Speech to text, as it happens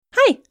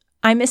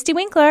I'm Misty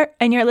Winkler,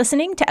 and you're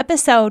listening to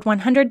episode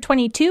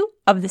 122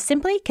 of the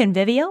Simply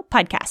Convivial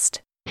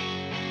podcast.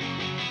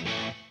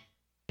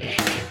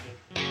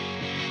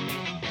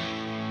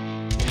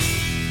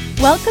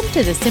 Welcome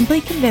to the Simply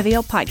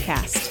Convivial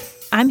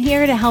podcast. I'm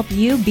here to help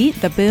you beat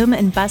the boom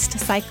and bust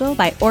cycle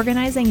by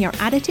organizing your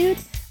attitude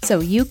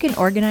so you can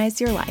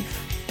organize your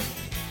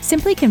life.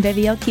 Simply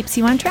Convivial keeps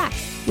you on track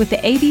with the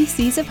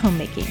ABCs of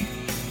homemaking.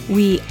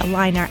 We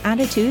align our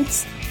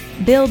attitudes,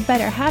 build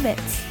better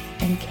habits,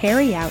 and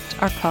carry out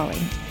our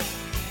calling.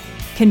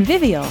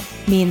 Convivial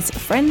means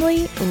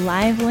friendly,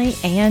 lively,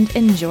 and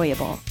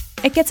enjoyable.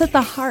 It gets at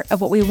the heart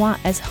of what we want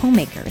as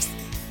homemakers.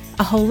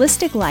 A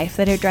holistic life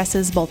that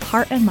addresses both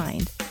heart and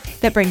mind,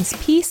 that brings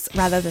peace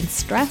rather than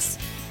stress,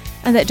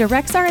 and that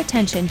directs our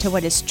attention to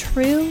what is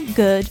true,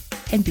 good,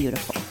 and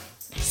beautiful.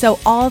 So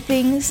all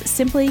things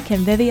Simply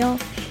Convivial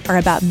are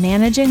about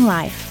managing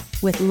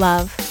life with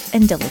love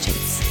and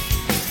diligence.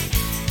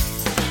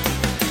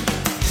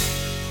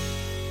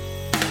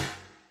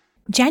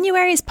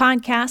 January's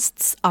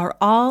podcasts are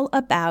all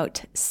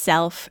about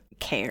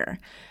self-care,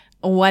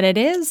 what it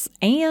is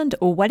and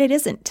what it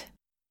isn't.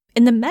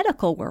 In the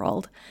medical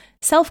world,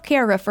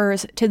 self-care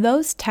refers to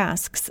those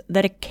tasks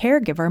that a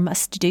caregiver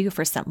must do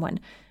for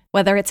someone,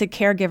 whether it's a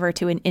caregiver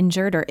to an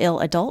injured or ill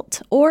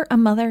adult or a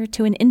mother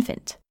to an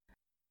infant.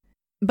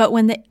 But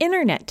when the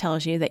internet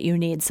tells you that you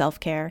need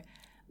self-care,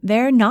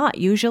 they're not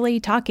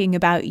usually talking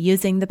about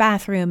using the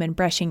bathroom and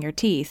brushing your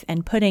teeth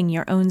and putting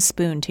your own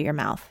spoon to your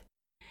mouth.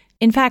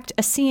 In fact,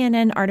 a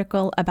CNN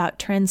article about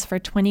trends for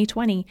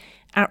 2020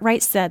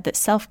 outright said that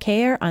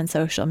self-care on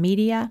social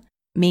media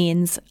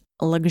means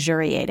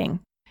luxuriating.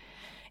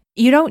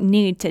 You don't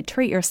need to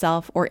treat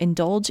yourself or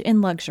indulge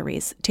in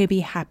luxuries to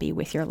be happy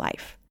with your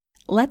life.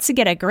 Let's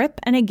get a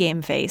grip and a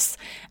game face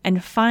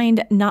and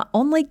find not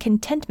only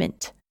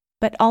contentment,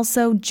 but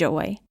also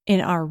joy in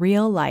our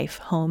real-life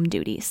home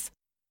duties.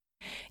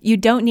 You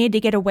don't need to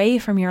get away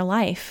from your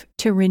life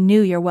to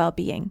renew your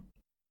well-being.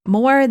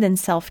 More than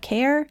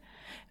self-care,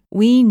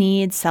 we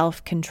need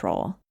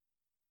self-control.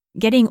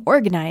 Getting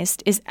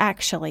organized is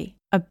actually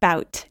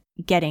about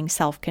getting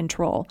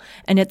self-control,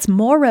 and it's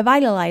more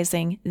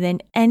revitalizing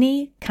than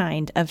any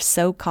kind of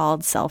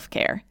so-called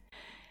self-care.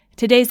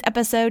 Today's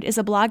episode is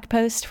a blog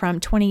post from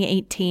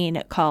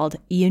 2018 called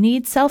You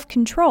Need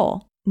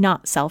Self-Control,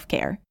 Not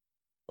Self-Care.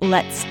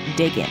 Let's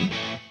dig in.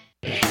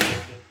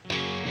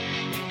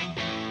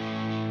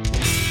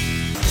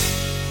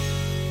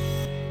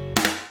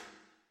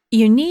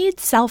 You need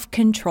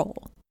self-control,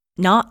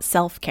 not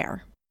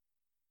self-care.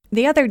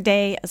 The other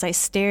day, as I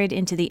stared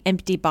into the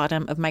empty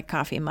bottom of my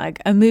coffee mug,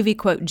 a movie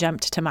quote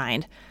jumped to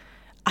mind.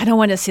 "I don't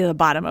want to see the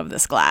bottom of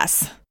this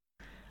glass,"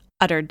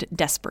 uttered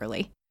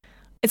desperately.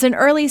 It's an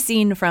early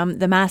scene from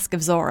The Mask of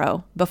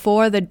Zorro,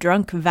 before the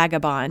drunk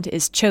vagabond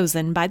is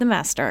chosen by the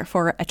master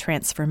for a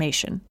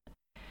transformation.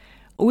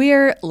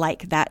 We're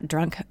like that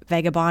drunk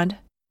vagabond.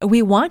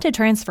 We want a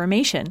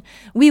transformation.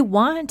 We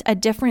want a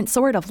different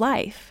sort of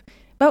life.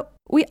 But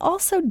we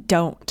also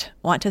don't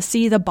want to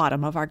see the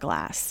bottom of our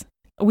glass.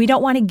 We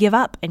don't want to give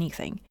up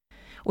anything.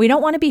 We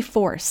don't want to be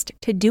forced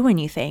to do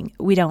anything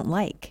we don't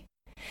like.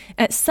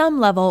 At some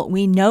level,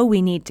 we know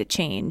we need to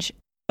change,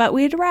 but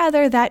we'd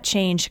rather that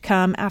change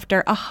come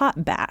after a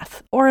hot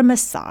bath or a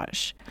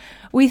massage.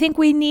 We think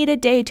we need a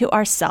day to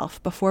ourselves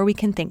before we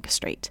can think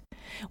straight.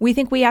 We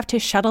think we have to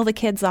shuttle the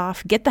kids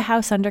off, get the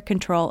house under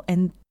control,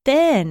 and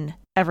then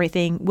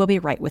everything will be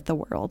right with the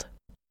world.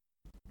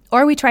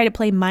 Or we try to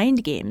play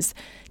mind games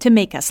to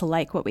make us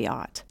like what we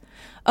ought.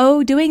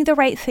 Oh, doing the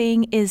right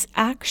thing is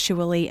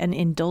actually an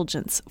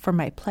indulgence for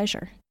my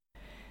pleasure.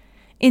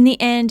 In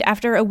the end,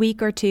 after a week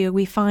or two,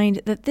 we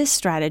find that this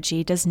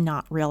strategy does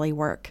not really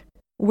work.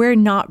 We're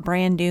not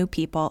brand new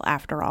people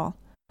after all.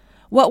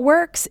 What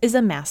works is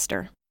a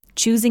master,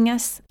 choosing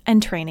us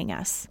and training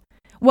us.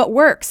 What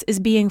works is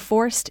being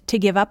forced to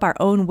give up our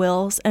own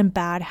wills and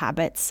bad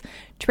habits,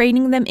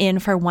 training them in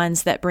for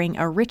ones that bring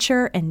a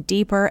richer and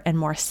deeper and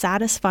more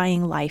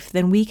satisfying life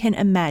than we can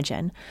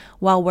imagine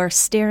while we're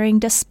staring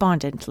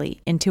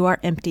despondently into our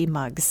empty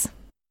mugs.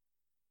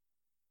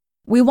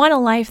 We want a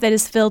life that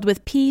is filled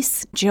with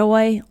peace,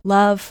 joy,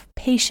 love,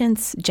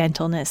 patience,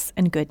 gentleness,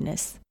 and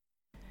goodness.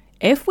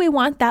 If we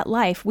want that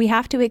life, we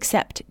have to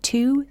accept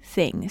two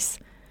things.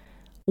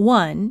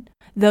 One,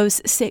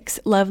 those 6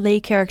 lovely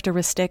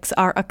characteristics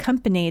are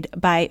accompanied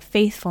by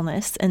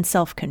faithfulness and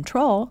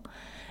self-control.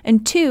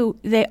 And 2,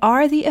 they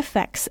are the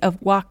effects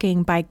of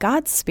walking by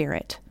God's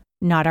Spirit,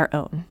 not our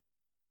own.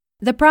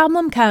 The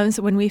problem comes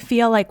when we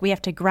feel like we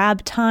have to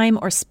grab time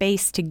or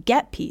space to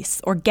get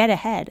peace or get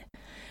ahead.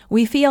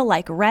 We feel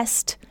like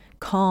rest,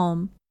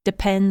 calm,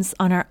 depends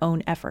on our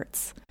own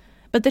efforts.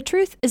 But the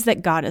truth is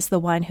that God is the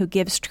one who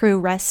gives true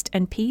rest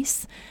and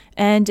peace,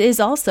 and is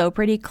also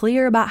pretty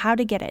clear about how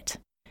to get it.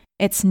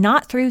 It's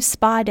not through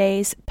spa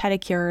days,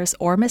 pedicures,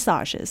 or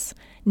massages,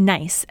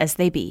 nice as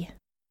they be.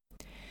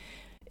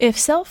 If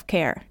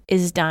self-care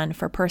is done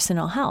for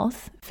personal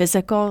health,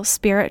 physical,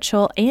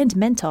 spiritual, and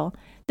mental,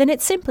 then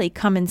it's simply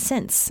common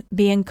sense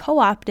being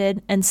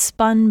co-opted and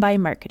spun by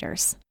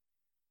marketers.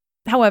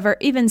 However,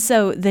 even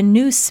so, the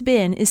new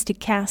spin is to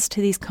cast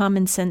these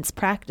common sense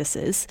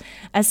practices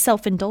as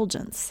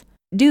self-indulgence.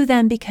 Do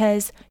them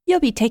because you'll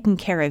be taking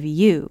care of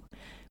you,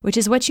 which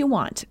is what you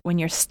want when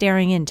you're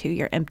staring into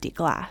your empty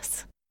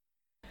glass.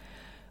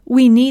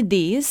 We need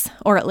these,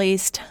 or at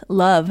least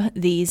love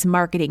these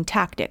marketing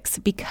tactics,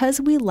 because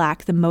we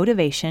lack the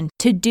motivation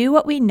to do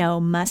what we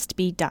know must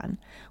be done,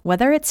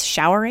 whether it's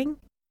showering,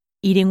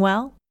 eating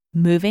well,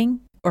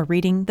 moving, or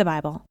reading the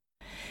Bible.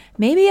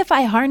 Maybe if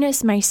I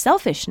harness my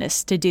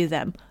selfishness to do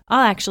them,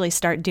 I'll actually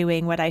start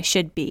doing what I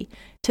should be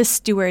to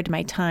steward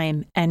my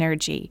time,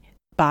 energy,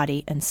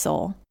 body, and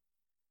soul.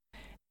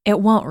 It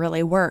won't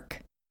really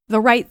work.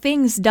 The right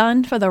things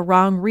done for the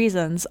wrong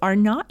reasons are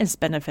not as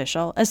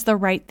beneficial as the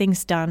right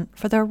things done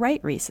for the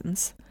right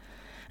reasons.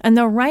 And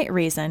the right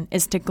reason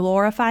is to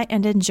glorify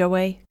and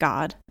enjoy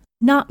God,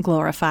 not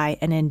glorify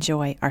and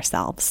enjoy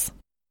ourselves.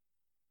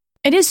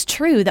 It is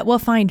true that we'll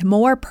find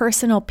more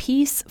personal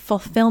peace,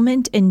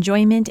 fulfillment,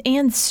 enjoyment,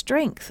 and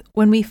strength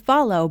when we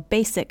follow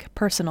basic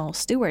personal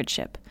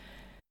stewardship.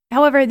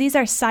 However, these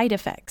are side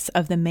effects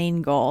of the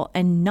main goal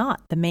and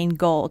not the main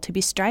goal to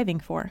be striving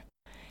for.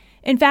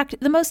 In fact,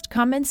 the most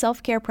common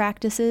self-care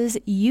practices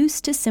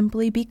used to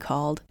simply be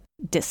called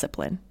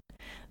discipline.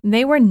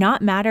 They were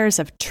not matters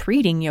of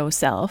treating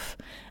yourself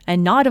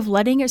and not of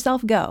letting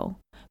yourself go,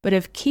 but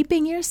of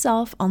keeping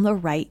yourself on the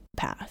right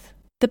path.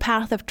 The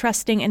path of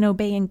trusting and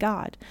obeying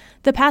God,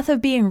 the path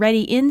of being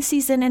ready in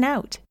season and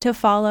out to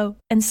follow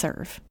and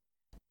serve.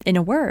 In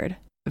a word,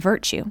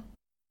 virtue.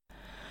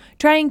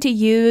 Trying to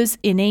use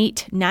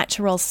innate,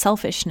 natural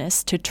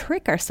selfishness to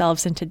trick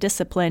ourselves into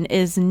discipline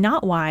is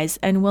not wise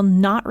and will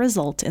not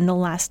result in the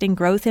lasting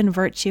growth in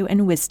virtue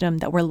and wisdom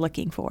that we're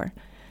looking for.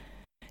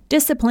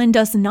 Discipline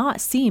does not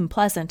seem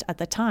pleasant at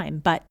the time,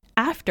 but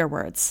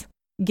afterwards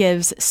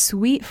gives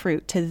sweet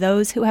fruit to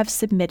those who have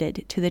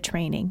submitted to the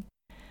training.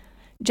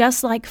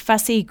 Just like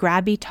fussy,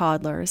 grabby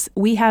toddlers,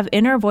 we have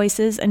inner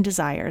voices and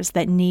desires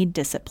that need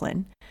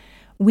discipline.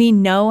 We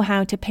know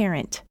how to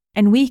parent,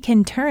 and we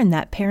can turn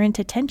that parent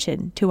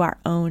attention to our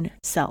own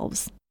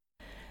selves.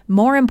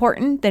 More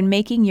important than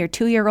making your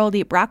 2-year-old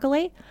eat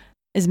broccoli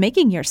is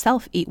making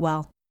yourself eat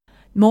well.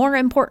 More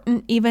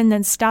important even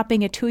than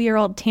stopping a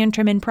 2-year-old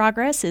tantrum in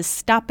progress is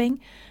stopping,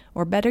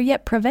 or better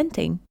yet,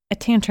 preventing a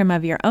tantrum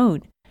of your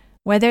own,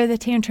 whether the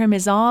tantrum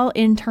is all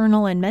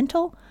internal and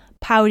mental,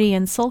 pouty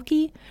and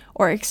sulky,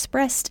 or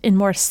expressed in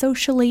more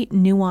socially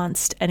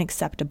nuanced and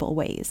acceptable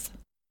ways.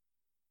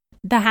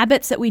 The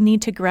habits that we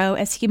need to grow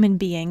as human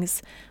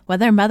beings,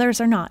 whether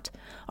mothers or not,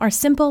 are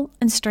simple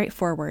and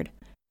straightforward.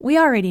 We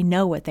already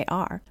know what they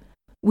are.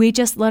 We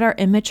just let our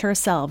immature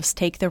selves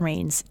take the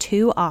reins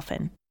too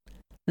often.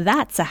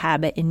 That's a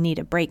habit in need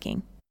of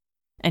breaking.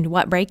 And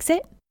what breaks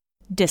it?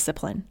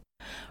 Discipline.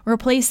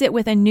 Replace it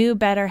with a new,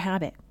 better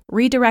habit.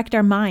 Redirect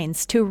our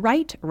minds to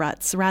right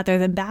ruts rather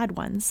than bad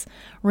ones.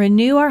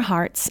 Renew our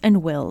hearts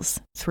and wills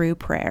through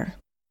prayer.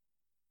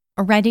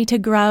 Ready to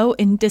grow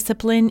in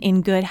discipline,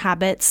 in good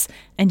habits,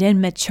 and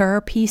in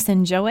mature peace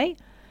and joy?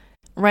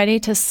 Ready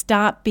to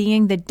stop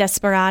being the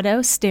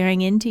desperado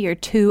staring into your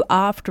too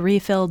oft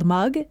refilled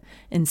mug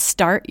and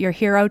start your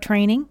hero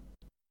training?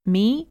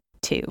 Me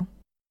too.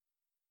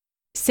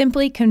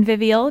 Simply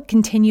Convivial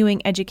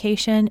Continuing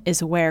Education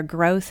is where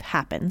growth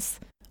happens,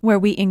 where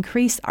we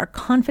increase our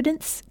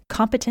confidence,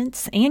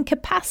 competence, and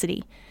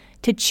capacity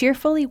to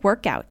cheerfully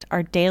work out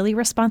our daily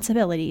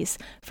responsibilities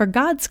for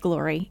God's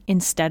glory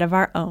instead of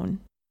our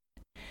own.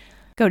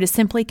 Go to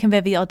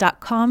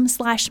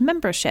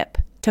simplyconvivial.com/membership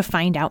to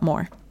find out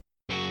more.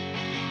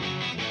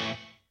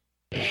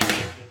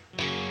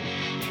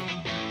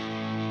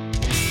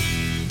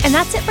 And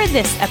that's it for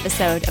this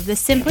episode of the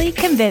Simply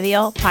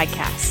Convivial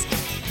podcast.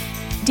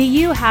 Do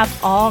you have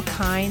all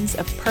kinds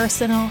of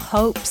personal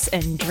hopes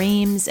and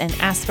dreams and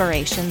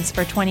aspirations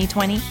for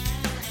 2020?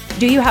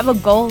 Do you have a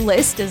goal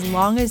list as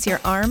long as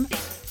your arm?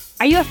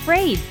 Are you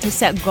afraid to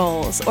set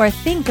goals or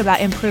think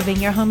about improving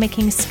your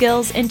homemaking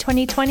skills in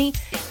 2020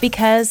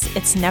 because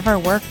it's never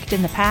worked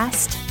in the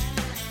past?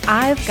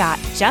 I've got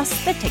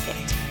just the ticket.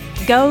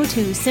 Go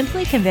to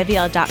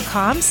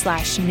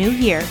simplyconvivial.com/new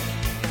year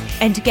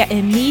and get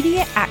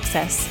immediate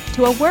access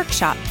to a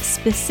workshop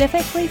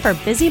specifically for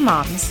busy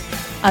moms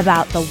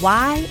about the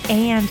why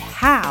and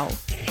how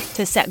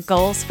to set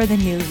goals for the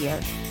new year.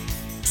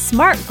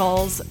 Smart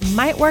goals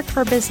might work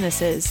for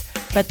businesses,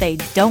 but they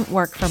don't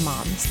work for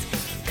moms.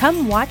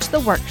 Come watch the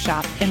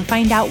workshop and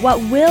find out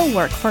what will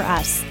work for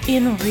us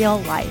in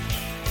real life.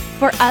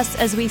 For us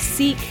as we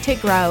seek to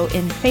grow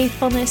in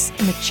faithfulness,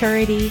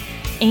 maturity,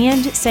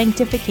 and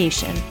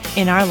sanctification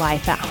in our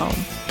life at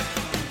home.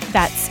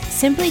 That's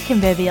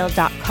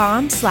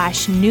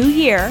simplyconvivial.com/new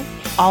year,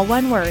 all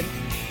one word.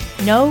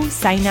 No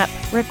sign-up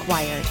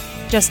required.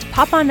 Just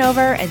pop on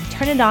over and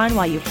turn it on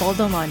while you fold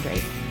the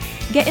laundry.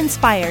 Get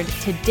inspired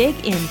to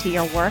dig into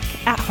your work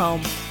at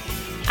home.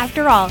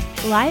 After all,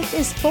 life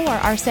is for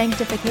our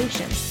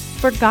sanctification,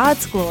 for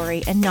God's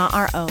glory and not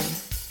our own.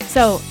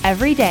 So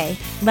every day,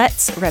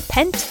 let's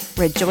repent,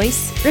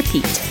 rejoice,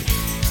 repeat.